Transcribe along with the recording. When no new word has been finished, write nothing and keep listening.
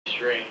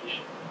strange.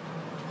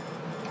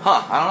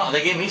 Huh, I don't know.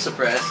 They gave me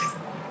suppressed.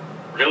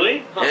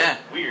 Really? Huh, yeah.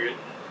 Weird.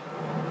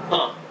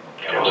 Huh.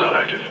 Cam's not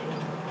active.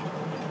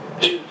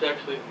 It's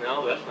actually,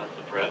 no, that's not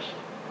suppressed.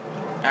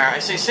 Alright, I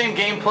say same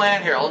game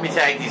plan. Here, let me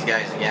tag these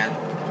guys again.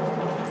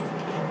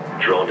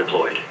 Drone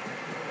deployed.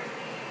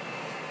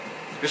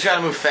 Just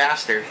gotta move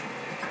faster.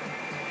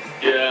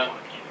 Yeah.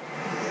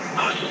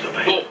 Hostiles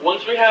available. But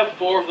once we have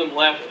 4 of them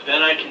left,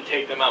 then I can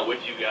take them out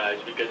with you guys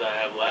because I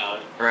have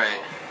loud.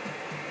 Right.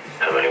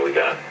 How many we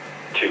got?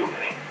 2.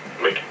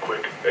 Make it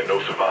quick and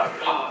no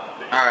survivors.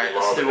 Alright,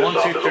 let's do 1,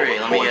 2, 3.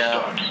 Let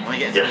me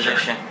get into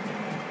position.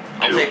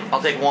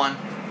 I'll take 1.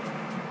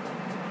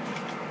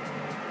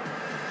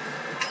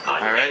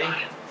 Alright, ready?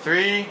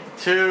 3,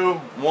 2,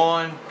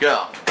 1,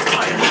 go.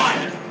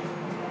 Fire.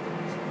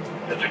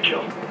 That's a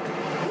kill.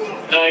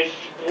 Nice.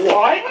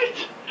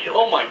 What? Kill.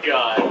 Oh my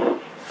god.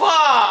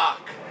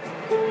 Fuck!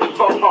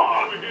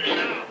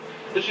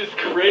 This is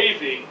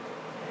crazy.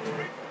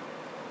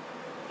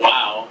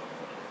 Wow.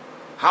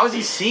 How is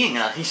he seeing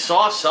us? He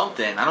saw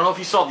something. I don't know if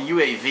he saw the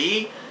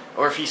UAV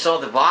or if he saw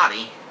the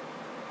body.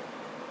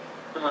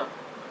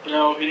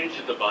 No, he didn't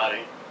see the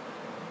body.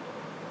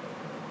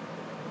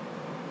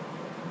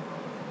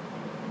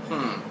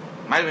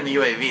 Might have been the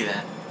UAV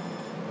then.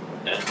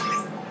 Yeah.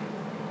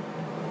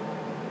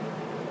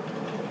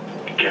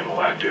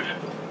 Camo active.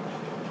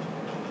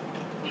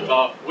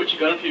 Which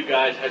gun for you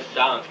guys has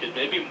silence? Because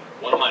maybe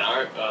one of mine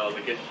aren't,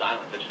 like, it's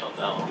silence. I just don't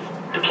know.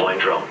 Deploying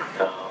drone.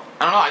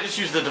 I don't know. I just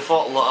used the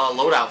default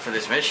loadout for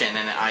this mission,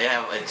 and I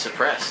have it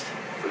suppressed.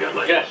 We got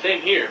light. Yeah,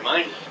 same here.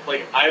 Mine's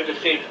like I have the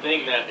same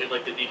thing that is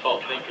like the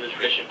default thing for this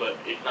mission, but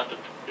it's not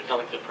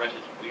like suppressed.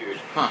 It's weird.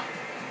 Huh.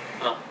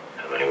 How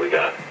many we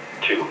got?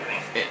 2.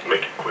 Yeah.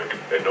 Make it quick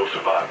and no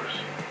survivors.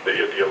 They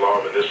hit the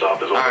alarm and this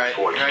op is open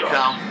before it here I starts.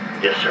 come.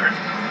 Yes, sir.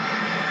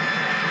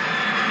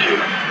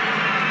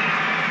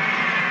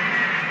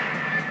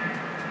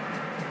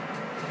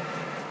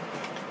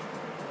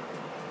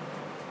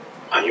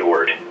 2. On your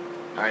word.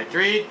 Alright,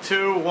 3,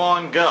 2,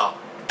 1, go.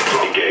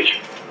 Engage.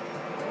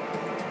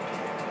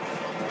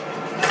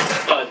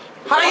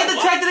 How do you get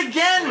detected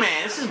again,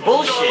 man? This is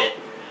bullshit.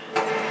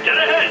 Get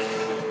ahead.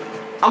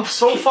 I'm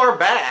so far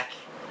back.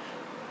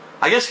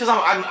 I guess because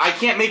I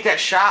can't make that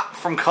shot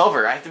from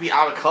cover. I have to be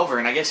out of cover,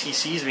 and I guess he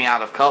sees me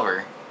out of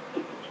cover.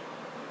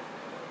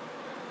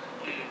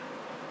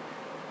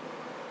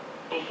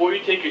 Before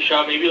you take your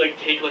shot, maybe like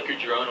take like your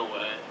drone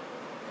away.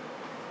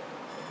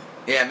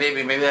 Yeah,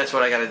 maybe that's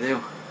what I gotta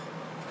do.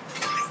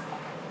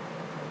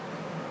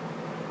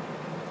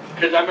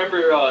 Because I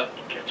remember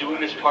doing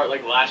this part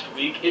like last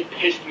week. It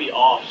pissed me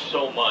off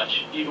so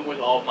much, even with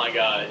all of my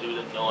guys. It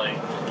was annoying.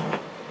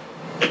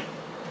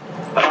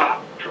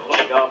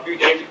 Like a few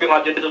days ago,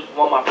 I did this with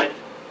one of my friends,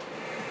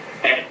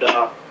 and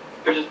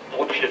there's this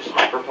bullshit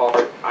sniper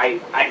part.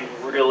 I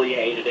really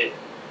hated it.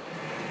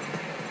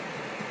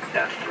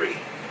 That's 3.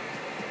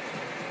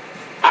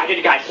 I hit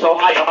a guy so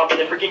high up, and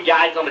the freaking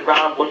guys on the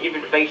ground wouldn't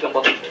even face him,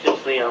 but they still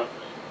see him.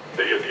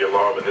 They hit the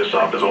alarm and this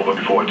op is over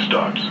before it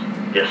starts.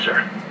 Yes,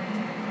 sir.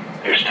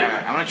 Here's 2.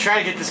 Alright, I'm gonna try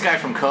to get this guy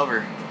from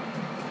cover.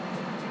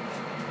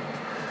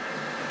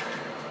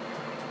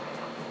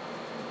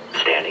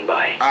 Standing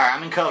by. Alright,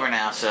 I'm in cover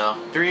now, so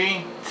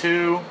 3,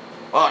 2...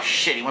 Oh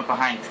shit, he went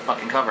behind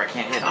fucking cover. I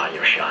can't hit him. On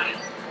your shot.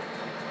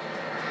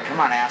 Come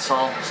on,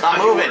 asshole. Stop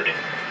On your moving. word.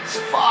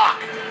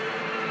 Fuck.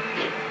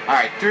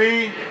 Alright,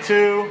 3,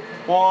 2,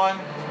 1,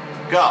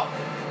 go.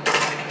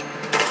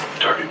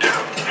 Target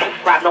down.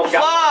 Crap, no,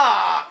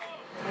 Fuck!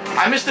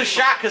 I missed a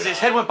shot because his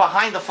head went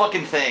behind the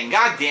fucking thing.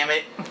 God damn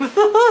it. That's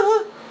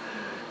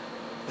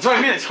what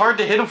I mean. It's hard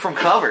to hit him from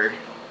cover.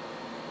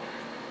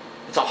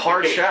 It's a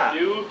hard shot.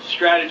 New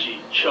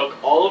strategy. Chuck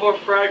all of our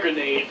frag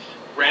grenades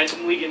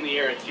randomly in the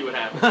air and see what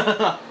happens.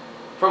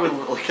 Probably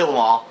will kill them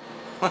all.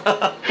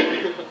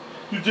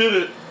 You did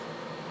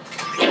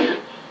it.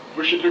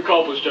 Mission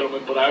accomplished,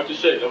 gentlemen, but I have to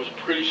say, that was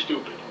pretty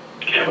stupid.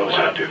 Camo's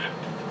active.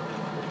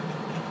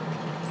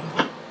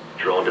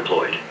 Drone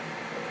deployed.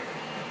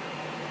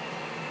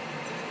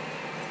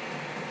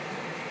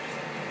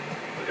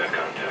 We got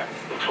contact.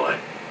 Looks like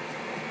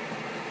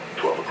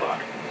 12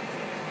 o'clock.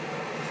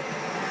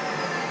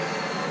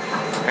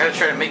 I gotta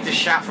try to make this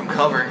shot from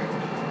cover.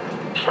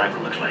 Sniper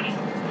looks like.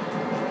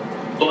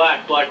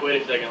 Black,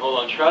 wait a second, hold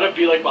on. Try to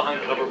be like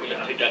behind cover when you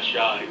take that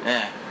shot.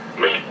 Yeah.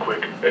 Make it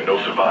quick and no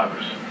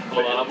survivors.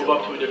 Hold on, I'll move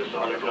up to a different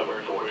part of cover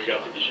before we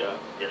got to the shot.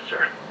 Yes,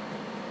 sir.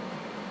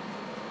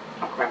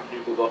 Oh crap,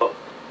 you move up.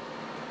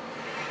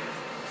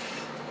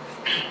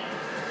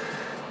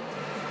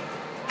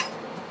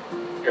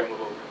 Gotta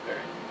move over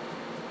there.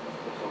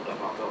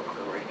 I'll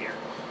go right here.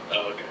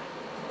 Oh, okay.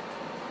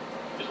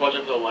 Just watch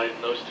out for the light,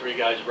 and those 3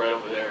 guys right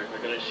over there,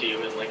 they're gonna see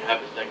you in like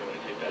half a second when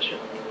you take that shot.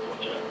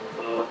 Watch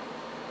out.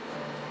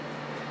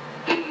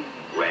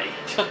 Ready.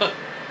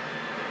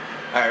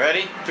 Alright,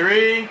 ready?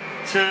 3,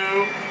 2,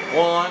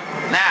 1,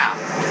 now!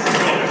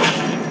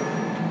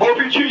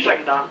 RPG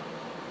second down.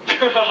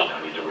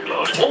 I need to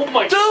reload. Oh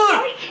my god!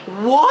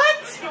 Dude!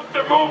 What?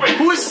 They're moving!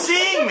 Who is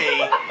seeing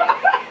me?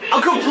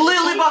 I'm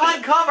completely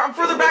behind cover. I'm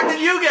further back than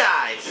you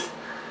guys.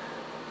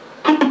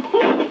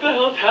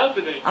 hell's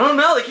happening? I don't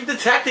know, they keep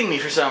detecting me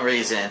for some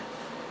reason.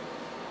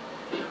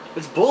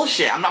 It's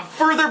bullshit. I'm not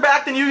further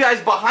back than you guys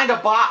behind a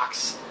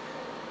box.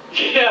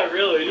 Yeah,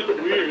 really, it's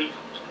weird.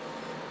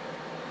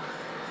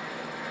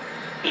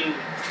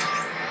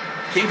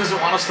 King doesn't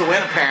want us to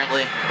win,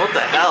 apparently. What the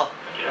hell?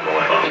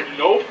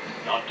 Nope,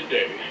 not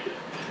today.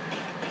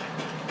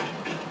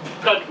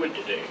 Can't win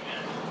today.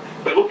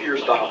 But look at your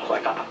style,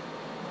 like that.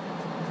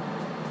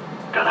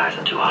 Got eyes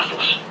on 2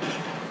 hostiles.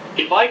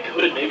 If I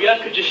could, maybe I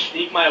could just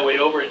sneak my way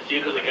over and see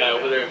if there's a guy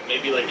over there and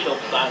maybe like kill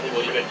him silently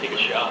while you guys take a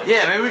shot.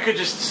 Yeah, maybe we could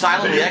just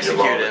silently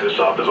execute him. This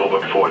op is over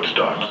before it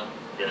starts.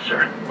 Yes,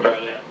 sir. Where are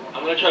they?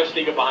 I'm gonna try to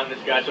sneak up behind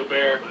this guy, so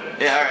Bear.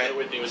 Yeah,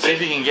 alright. See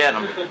if you can get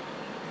him.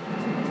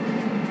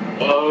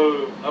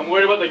 Oh, I'm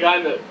worried about the guy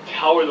in the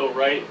tower though,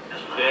 right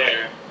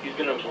there. He's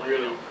gonna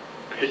really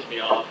piss me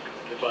off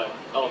if I...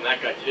 Oh, and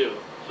that guy too.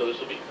 So this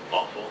will be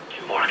awful.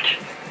 Marked.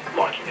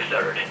 Marking the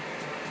 3rd.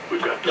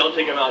 We've got... Don't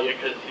take him out yet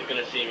because he's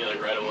gonna see me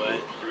like right away.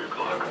 3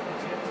 o'clock.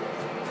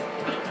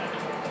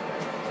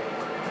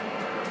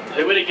 Is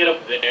there a way to get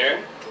up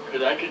there?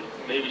 Because I could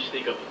maybe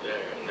sneak up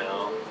there.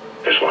 No.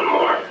 There's one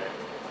more.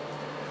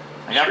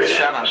 I got the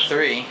shot on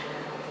 3.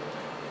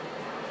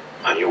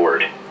 On your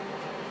word.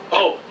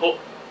 Oh, hold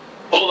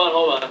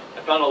on.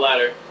 I found a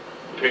ladder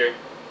up here.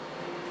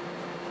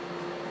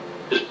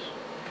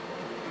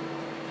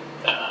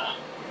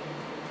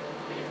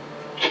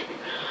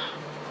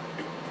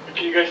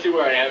 Can you guys see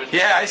where I am?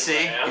 Yeah, I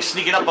see. You're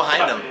sneaking up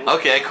behind him.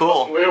 Okay,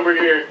 cool. Way over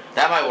here.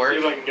 That might work. See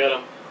if I can get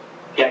him.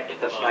 Yeah, get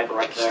the sniper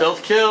right there.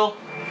 Stealth kill.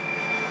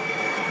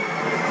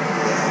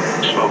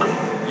 Smoking.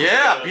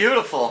 Yeah,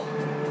 beautiful.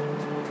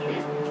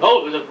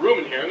 Oh, there's a room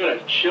in here. I'm gonna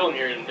chill in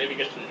here and maybe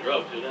get some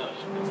drugs. Who knows?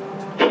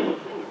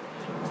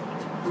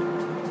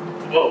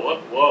 Whoa,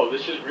 whoa,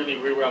 this is really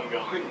weird where I'm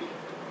going.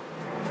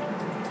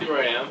 See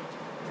where I am?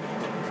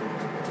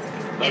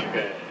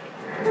 Okay.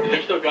 Is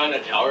there still a guy in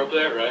that tower up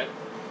there, right?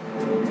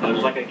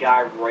 There's like a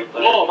guy right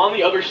there. Oh, I'm on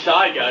the other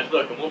side, guys.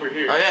 Look, I'm over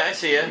here. Oh yeah, I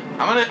see you.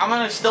 I'm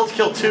gonna stealth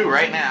kill 2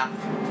 right now.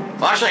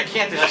 Well, actually, I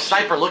can't. There's a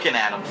sniper looking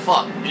at him.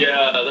 Fuck.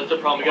 Yeah, that's the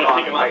problem. We gotta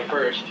take him out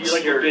first. He's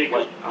like your big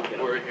I'm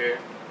word here.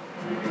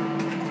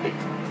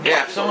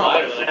 Yeah, if someone...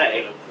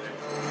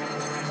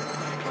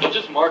 Let's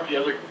just mark the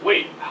other...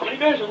 Wait, how many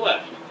guys are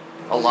left?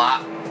 A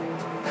lot.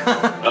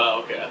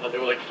 Oh, okay. I thought there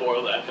were like 4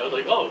 left. I was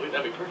like, oh, wait,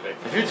 that'd be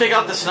perfect. If you take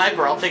out the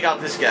sniper, I'll take out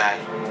this guy.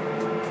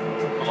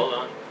 Hold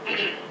on.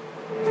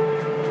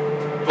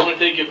 I want to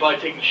take it by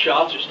taking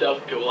shots or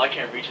stuff. Okay, well, I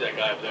can't reach that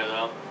guy up there,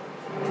 though.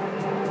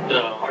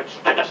 So...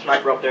 That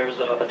sniper up there is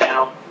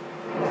down.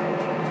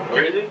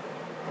 Where is he?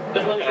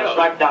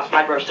 That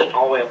sniper is sitting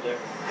all the way up there.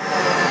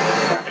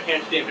 I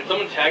can't see him. Can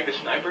someone tag the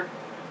sniper?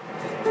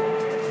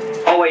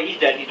 Oh wait, he's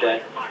dead.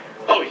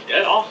 Oh, he's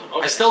dead? Awesome.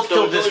 Okay. I stealth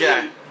killed this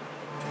guy.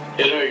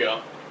 Yeah, there you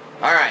go.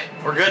 Alright,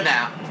 we're good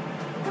now.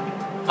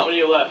 How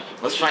many are left?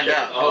 Let's find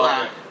out. Hold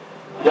on.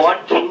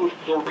 1, 2,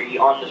 3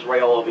 on this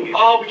rail over here.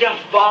 Oh, we got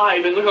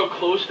 5, and look how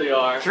close they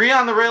are. 3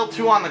 on the rail,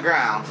 2 on the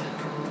ground.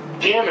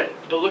 Damn it.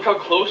 But look how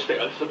close they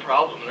are. That's the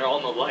problem. They're all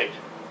in the light.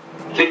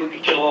 Think we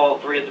could kill all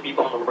 3 of the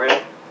people on the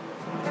rail?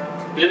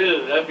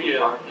 Yeah, that'd be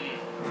a...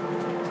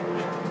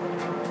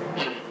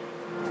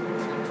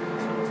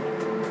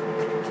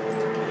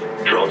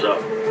 Drones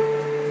up.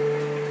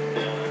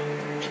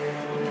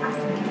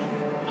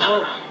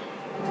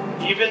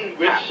 Even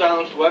with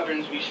silenced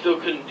weapons, we still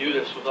couldn't do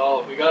this with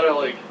all... We gotta,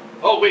 like...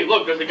 Oh, wait,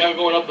 look, there's a guy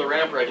going up the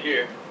ramp right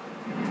here.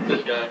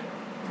 This guy.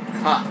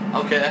 Huh,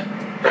 okay.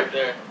 Right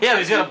there. Yeah,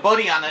 he's got a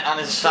buddy on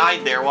his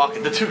side there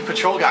walking. The 2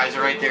 patrol guys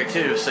are right there,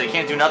 too, so you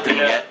can't do nothing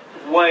yet.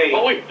 Wait.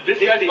 Oh, wait, this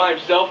guy's by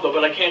himself, though,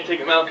 but I can't take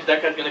him out because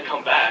that guy's gonna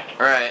come back.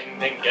 Right.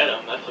 And then get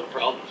him. That's the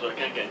problem, so I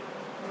can't get...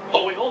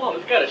 Oh, wait, hold on.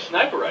 This guy had a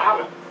sniper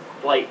rifle.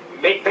 Like,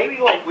 maybe,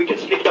 like, we could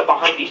sneak up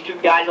behind these 2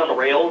 guys on the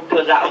rail,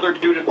 because that other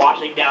dude is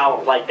watching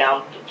down, like,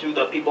 down to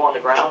the people on the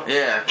ground.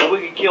 Yeah. So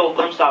we could kill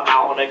them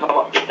somehow, and then come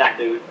up and get that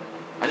dude.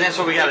 I think that's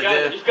what we gotta do.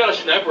 I just got a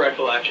sniper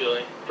rifle,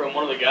 actually, from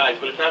one of the guys,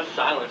 but it's not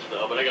silenced,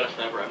 though, but I got a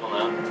sniper rifle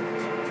now.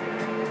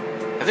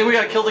 I think we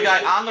gotta kill the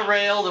guy on the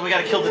rail, then we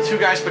gotta kill the 2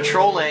 guys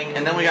patrolling,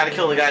 and then we gotta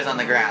kill the guys on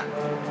the ground.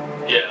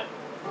 Yeah.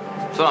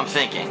 That's what I'm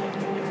thinking.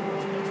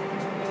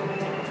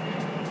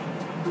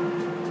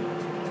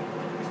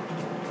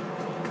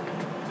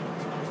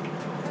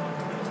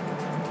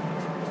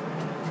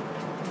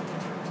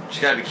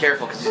 Just gotta be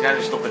careful, because these guys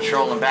are still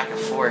patrolling back and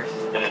forth.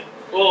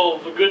 Well,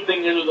 the good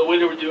thing is, the way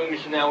that we're doing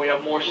this now, we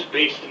have more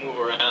space to move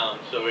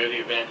around, so we have the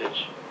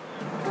advantage.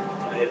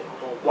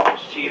 We'll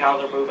watch, see how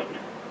they're moving.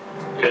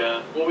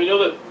 Yeah. Well, we know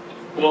that,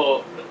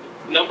 well,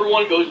 number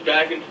 1 goes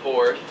back and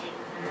forth.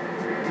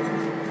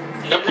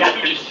 Number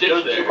 2 just sits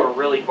those there. 2 are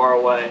really far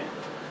away.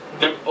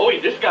 Oh,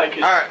 wait, this guy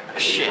could... Alright,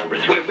 shit. We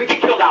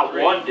could kill that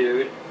 1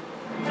 dude.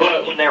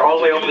 But when they're all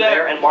the way over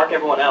there and mark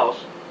everyone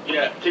else.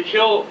 Yeah, to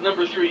kill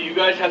number 3, you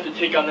guys have to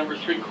take out number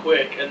 3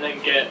 quick, and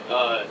then get,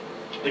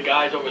 the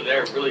guys over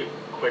there really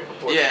quick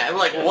before... Yeah,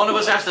 like, one of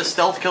us has to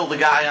stealth kill the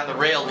guy on the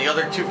rail, and the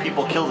other 2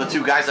 people kill the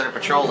 2 guys that are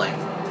patrolling.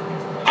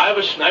 I I have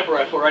a sniper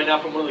rifle right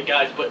now from one of the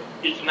guys, but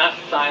it's not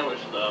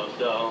silenced though.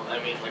 So I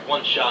mean, like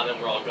one shot and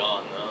then we're all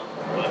gone though.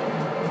 But.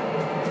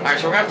 Alright,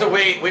 so we're gonna have to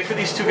wait for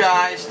these two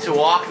guys to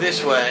walk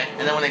this way,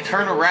 and then when they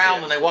turn around,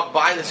 when they walk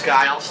by this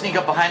guy, I'll sneak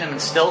up behind him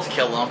and stealth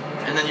kill him,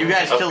 and then you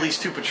guys kill these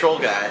two patrol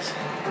guys.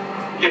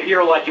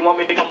 You're like, you want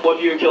me to come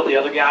with you and kill the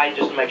other guy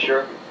just to make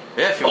sure?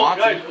 Yeah, if you want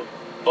guys, to.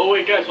 Oh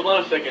wait, guys, hold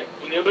on a second.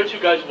 When the other two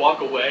guys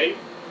walk away,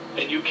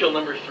 and you kill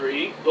number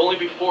 3, there'll only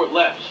be 4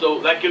 left, so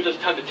that gives us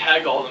time to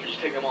tag all of them and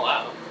just take them all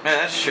out. Yeah,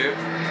 that's true.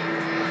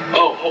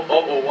 Oh,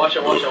 watch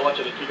out,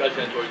 the 2 guys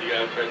heading towards you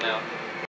guys right now.